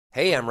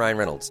Hey, I'm Ryan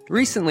Reynolds.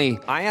 Recently,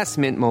 I asked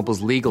Mint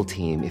Mobile's legal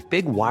team if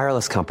big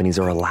wireless companies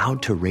are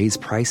allowed to raise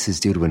prices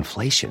due to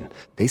inflation.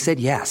 They said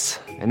yes.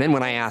 And then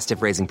when I asked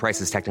if raising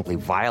prices technically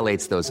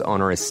violates those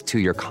onerous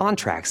two-year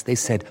contracts, they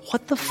said,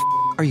 "What the f***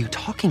 are you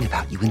talking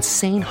about, you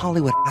insane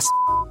Hollywood ass?"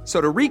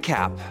 So to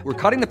recap,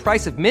 we're cutting the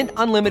price of Mint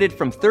Unlimited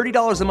from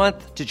 $30 a month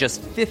to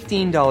just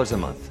 $15 a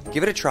month.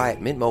 Give it a try at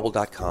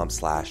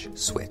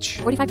mintmobile.com/switch.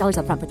 $45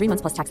 up front for 3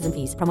 months plus taxes and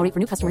fees. Promo rate for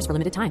new customers for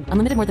limited time.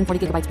 Unlimited more than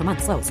 40 gigabytes per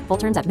month. Slows full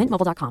terms at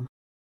mintmobile.com.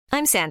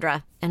 I'm Sandra,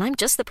 and I'm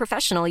just the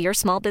professional your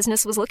small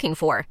business was looking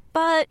for.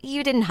 But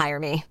you didn't hire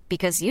me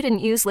because you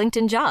didn't use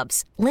LinkedIn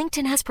Jobs.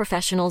 LinkedIn has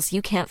professionals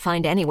you can't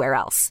find anywhere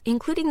else,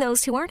 including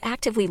those who aren't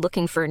actively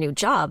looking for a new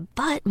job,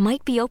 but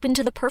might be open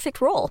to the perfect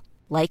role,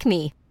 like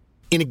me.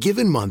 In a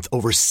given month,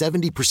 over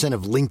 70%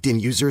 of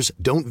LinkedIn users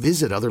don't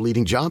visit other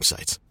leading job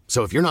sites.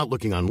 So if you're not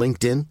looking on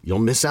LinkedIn,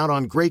 you'll miss out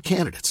on great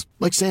candidates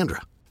like Sandra.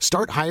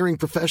 Start hiring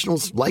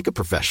professionals like a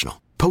professional.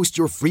 Post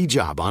your free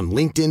job on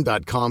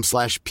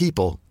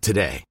linkedin.com/people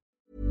today.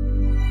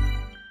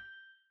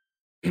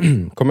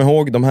 Kom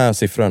ihåg de här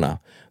siffrorna.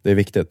 Det är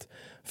viktigt.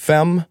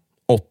 5,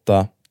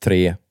 8,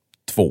 3,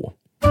 2.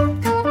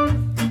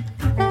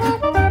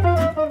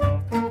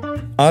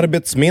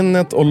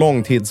 Arbetsminnet och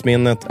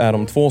långtidsminnet är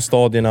de två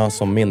stadierna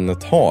som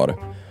minnet har.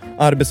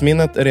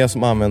 Arbetsminnet är det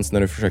som används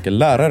när du försöker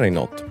lära dig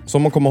något.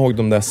 Som att komma ihåg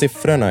de där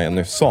siffrorna jag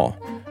nyss sa.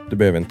 Du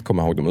behöver inte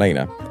komma ihåg dem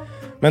längre.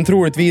 Men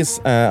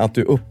troligtvis är att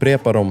du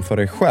upprepar dem för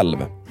dig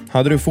själv.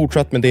 Hade du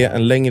fortsatt med det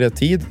en längre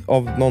tid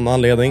av någon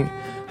anledning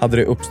hade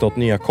det uppstått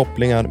nya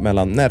kopplingar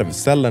mellan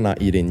nervcellerna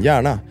i din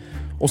hjärna.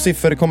 Och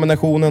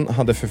sifferkombinationen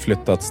hade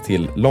förflyttats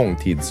till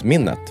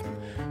långtidsminnet.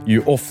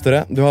 Ju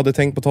oftare du hade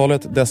tänkt på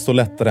talet, desto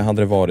lättare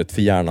hade det varit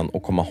för hjärnan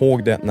att komma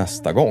ihåg det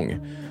nästa gång.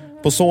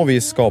 På så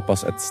vis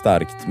skapas ett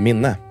starkt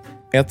minne.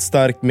 Ett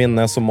starkt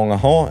minne som många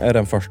har är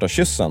den första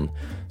kyssen.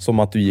 Som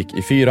att du gick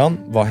i 4:an,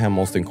 var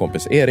hemma hos din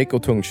kompis Erik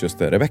och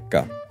tungkysste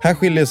Rebecca. Här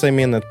skiljer sig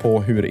minnet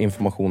på hur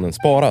informationen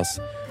sparas.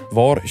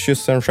 Var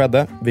kyssen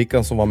skedde,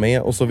 vilka som var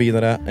med och så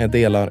vidare är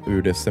delar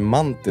ur det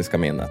semantiska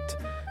minnet.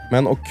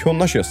 Men att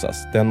kunna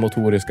kyssas, den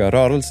motoriska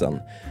rörelsen,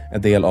 är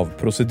del av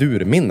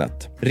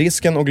procedurminnet.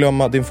 Risken att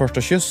glömma din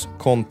första kyss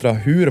kontra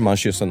hur man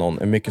kysser någon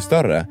är mycket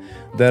större.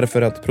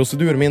 Därför att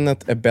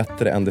procedurminnet är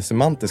bättre än det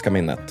semantiska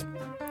minnet.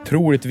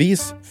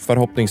 Troligtvis,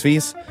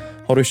 förhoppningsvis,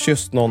 har du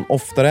kysst någon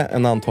oftare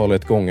än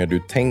antalet gånger du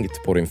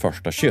tänkt på din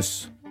första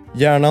kyss.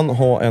 Hjärnan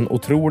har en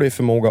otrolig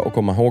förmåga att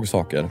komma ihåg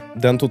saker.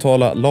 Den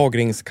totala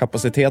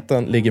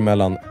lagringskapaciteten ligger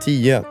mellan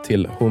 10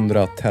 till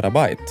 100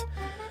 terabyte.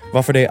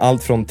 Varför det är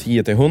allt från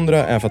 10 till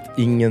 100 är för att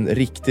ingen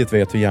riktigt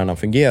vet hur hjärnan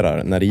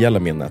fungerar när det gäller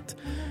minnet.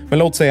 Men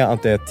låt säga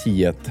att det är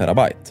 10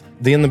 terabyte.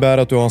 Det innebär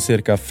att du har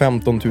cirka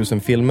 15 000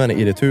 filmer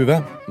i ditt huvud.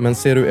 Men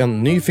ser du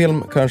en ny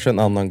film kanske en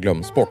annan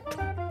glöms bort.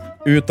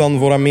 Utan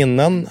våra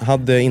minnen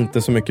hade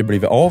inte så mycket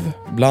blivit av.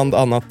 Bland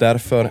annat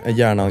därför är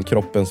hjärnan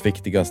kroppens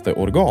viktigaste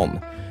organ.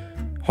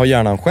 Har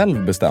hjärnan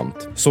själv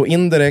bestämt. Så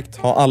indirekt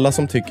har alla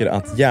som tycker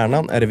att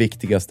hjärnan är det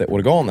viktigaste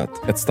organet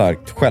ett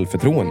starkt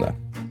självförtroende.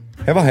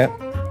 Hej vad hej.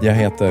 Jag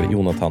heter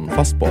Jonathan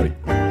Fastborg.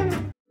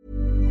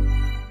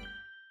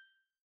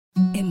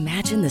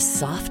 Imagine the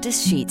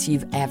softest sheets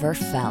you've ever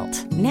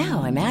felt.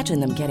 Now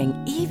imagine them getting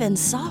even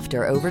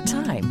softer over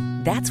time.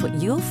 That's what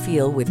you'll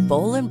feel with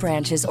Boll &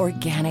 Branch's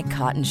organic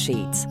cotton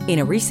sheets. In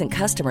a recent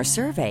customer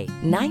survey,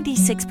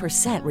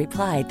 96%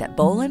 replied that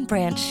Boll &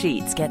 Branch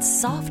sheets get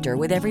softer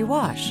with every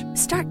wash.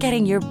 Start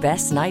getting your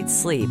best night's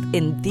sleep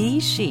in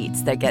these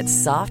sheets that get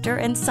softer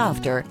and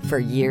softer for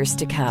years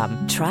to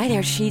come. Try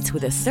their sheets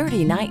with a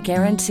 30-night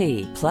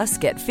guarantee. Plus,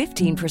 get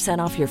 15%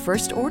 off your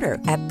first order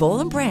at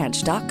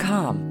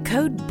bollandbranch.com.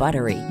 Code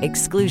BUTTERY.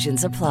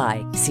 Exclusions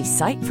apply. See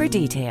site for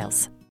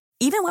details.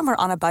 Even when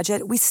we're on a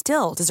budget, we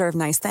still deserve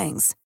nice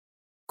things.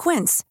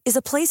 Quince is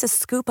a place to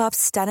scoop up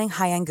stunning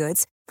high-end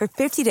goods for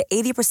 50 to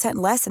 80%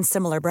 less than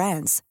similar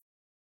brands.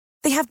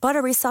 They have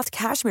buttery soft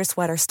cashmere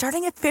sweaters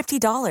starting at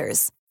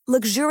 $50,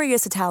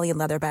 luxurious Italian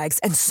leather bags,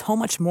 and so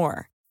much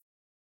more.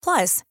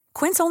 Plus,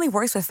 Quince only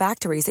works with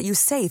factories that use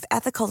safe,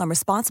 ethical, and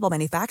responsible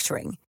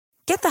manufacturing.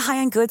 Get the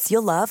high-end goods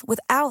you'll love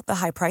without the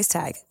high price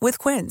tag with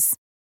Quince.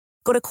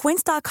 Go to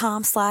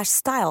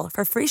quince.com/style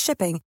for free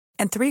shipping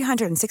and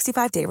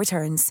 365-day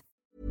returns.